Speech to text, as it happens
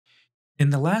In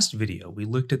the last video, we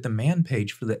looked at the man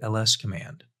page for the ls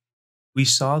command. We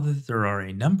saw that there are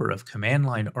a number of command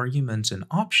line arguments and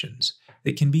options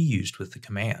that can be used with the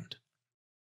command.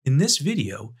 In this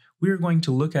video, we are going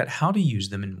to look at how to use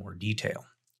them in more detail.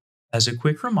 As a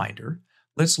quick reminder,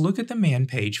 let's look at the man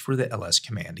page for the ls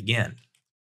command again.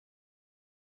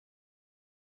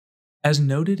 As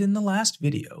noted in the last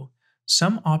video,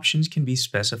 some options can be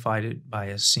specified by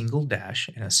a single dash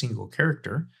and a single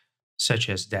character, such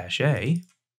as -a,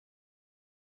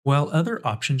 while other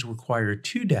options require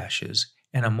two dashes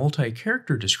and a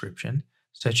multi-character description,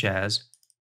 such as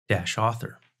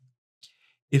 -author.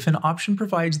 If an option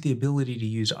provides the ability to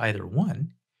use either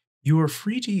one, you are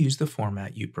free to use the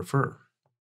format you prefer.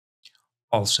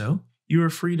 Also, you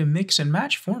are free to mix and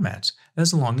match formats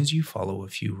as long as you follow a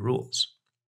few rules.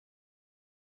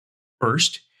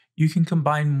 First, you can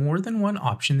combine more than one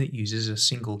option that uses a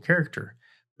single character,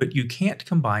 but you can't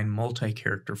combine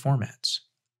multi-character formats.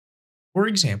 For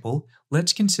example,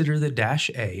 let's consider the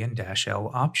 -a and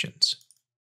 -l options.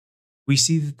 We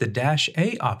see that the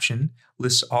 -a option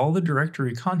lists all the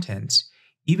directory contents,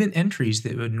 even entries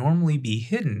that would normally be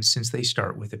hidden since they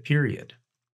start with a period.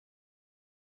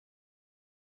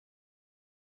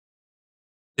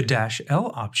 The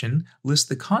 -l option lists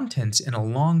the contents in a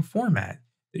long format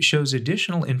that shows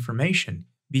additional information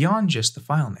beyond just the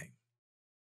file name.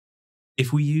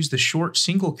 If we use the short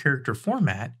single character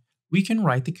format, we can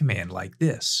write the command like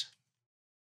this.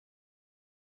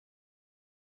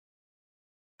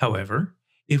 However,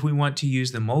 if we want to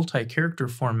use the multi-character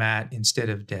format instead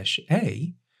of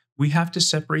 -a, we have to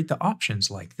separate the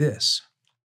options like this.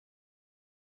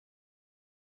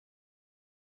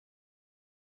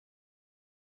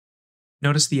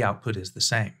 Notice the output is the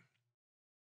same.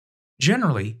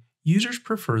 Generally, users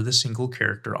prefer the single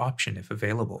character option if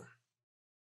available.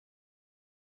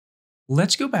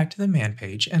 Let's go back to the man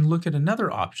page and look at another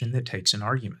option that takes an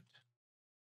argument.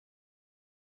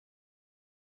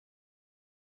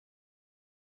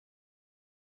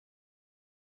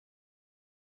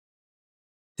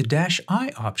 The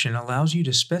 -i option allows you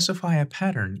to specify a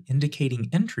pattern indicating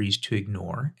entries to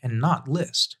ignore and not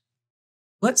list.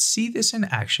 Let's see this in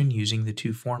action using the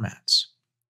two formats.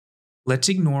 Let's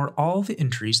ignore all the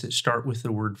entries that start with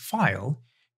the word file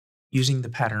using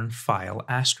the pattern file*.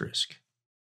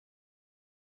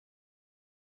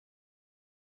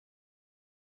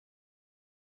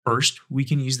 First, we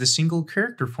can use the single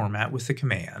character format with the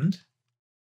command .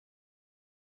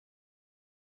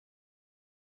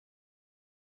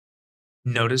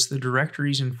 Notice the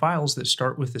directories and files that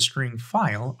start with the string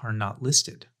file are not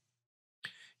listed.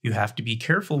 You have to be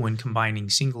careful when combining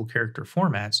single character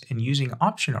formats and using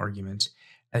option arguments,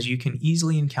 as you can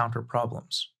easily encounter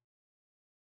problems.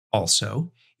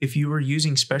 Also, if you are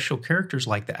using special characters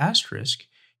like the asterisk,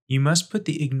 you must put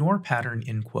the ignore pattern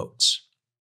in quotes.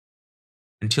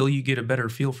 Until you get a better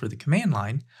feel for the command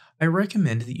line, I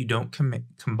recommend that you don't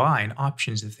combine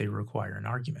options if they require an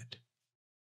argument.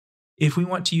 If we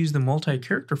want to use the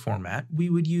multi-character format,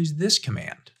 we would use this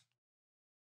command.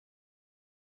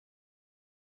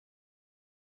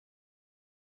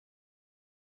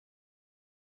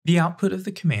 The output of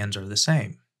the commands are the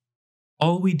same.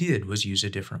 All we did was use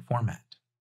a different format.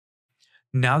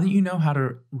 Now that you know how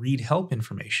to read help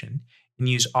information and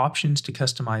use options to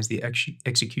customize the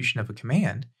execution of a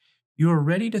command, you are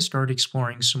ready to start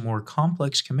exploring some more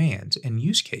complex commands and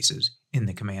use cases in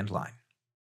the command line.